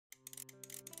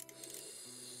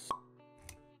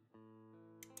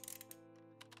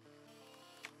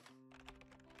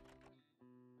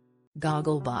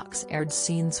Gogglebox aired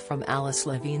scenes from Alice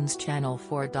Levine's Channel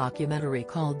 4 documentary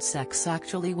called Sex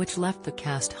Actually, which left the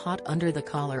cast hot under the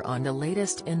collar on the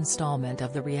latest installment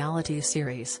of the reality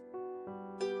series.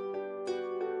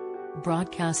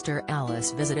 Broadcaster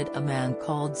Alice visited a man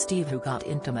called Steve who got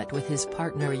intimate with his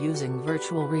partner using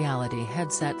virtual reality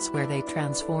headsets where they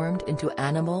transformed into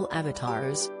animal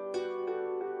avatars.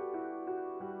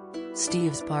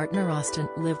 Steve's partner Austin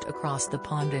lived across the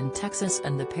pond in Texas,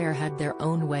 and the pair had their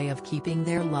own way of keeping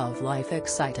their love life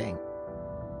exciting.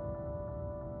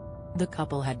 The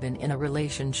couple had been in a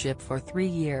relationship for 3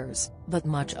 years, but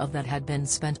much of that had been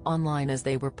spent online as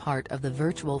they were part of the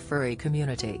virtual furry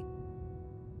community.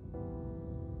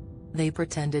 They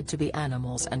pretended to be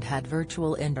animals and had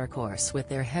virtual intercourse with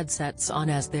their headsets on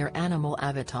as their animal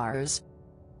avatars.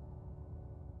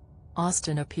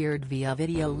 Austin appeared via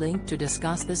video link to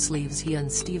discuss the sleeves he and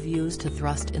Steve used to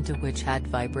thrust into, which had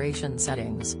vibration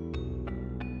settings.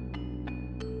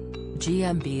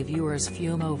 GMB viewers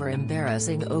fume over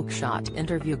embarrassing Oakshot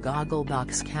interview.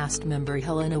 Gogglebox cast member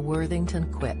Helena Worthington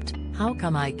quipped, "How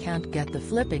come I can't get the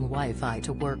flipping Wi-Fi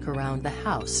to work around the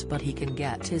house, but he can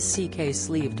get his CK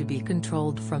sleeve to be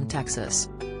controlled from Texas?"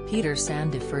 Peter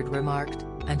Sandiford remarked,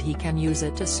 "And he can use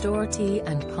it to store tea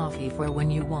and coffee for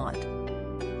when you want."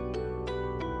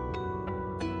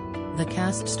 The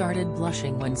cast started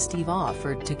blushing when Steve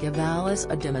offered to give Alice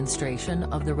a demonstration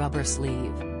of the rubber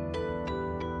sleeve.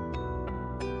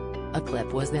 A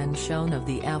clip was then shown of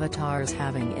the avatars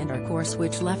having intercourse,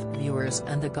 which left viewers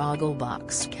and the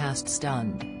Gogglebox cast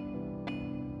stunned.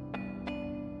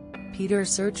 Peter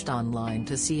searched online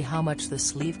to see how much the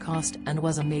sleeve cost and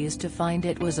was amazed to find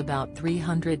it was about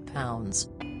 £300.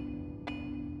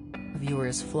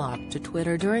 Viewers flocked to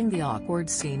Twitter during the awkward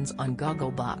scenes on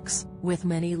Gogglebox, with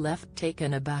many left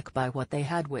taken aback by what they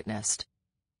had witnessed.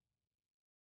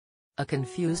 A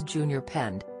confused Junior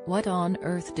penned, "What on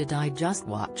earth did I just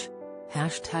watch?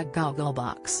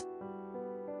 #Gogglebox."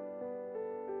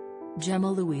 Gemma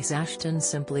Louise Ashton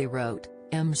simply wrote,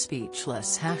 "I'm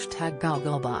speechless."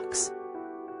 #Gogglebox.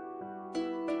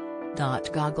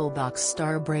 Gogglebox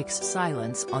star breaks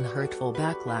silence on hurtful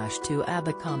backlash to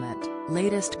ABBA comment.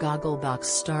 Latest Gogglebox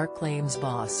star claims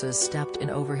bosses stepped in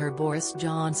over her. Boris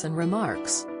Johnson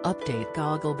remarks, update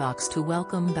Gogglebox to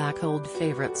welcome back old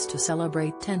favorites to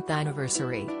celebrate 10th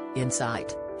anniversary.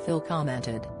 Insight, Phil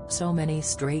commented, "So many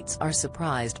straights are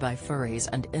surprised by furries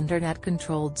and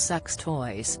internet-controlled sex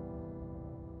toys.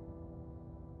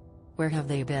 Where have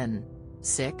they been?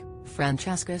 Sick?"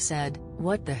 Francesca said,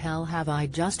 "What the hell have I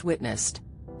just witnessed?"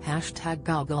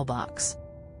 #Gogglebox.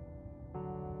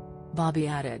 Bobby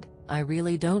added, "I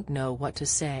really don't know what to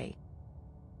say."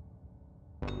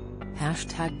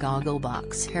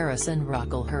 #Gogglebox. Harrison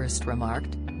Rucklehurst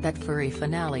remarked, "That furry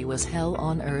finale was hell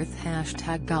on earth."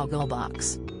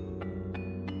 #Gogglebox.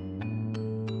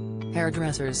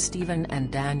 Hairdressers Stephen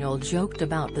and Daniel joked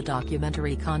about the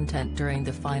documentary content during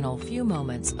the final few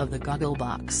moments of the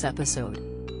Gogglebox episode.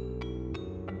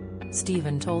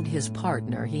 Stephen told his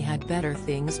partner he had better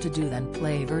things to do than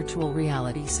play virtual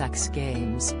reality sex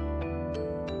games.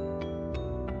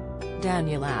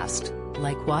 Daniel asked,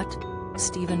 "Like what?"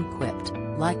 Stephen quipped,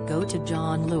 "Like go to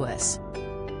John Lewis."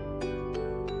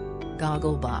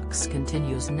 Gogglebox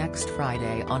continues next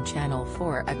Friday on Channel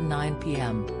 4 at 9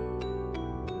 p.m.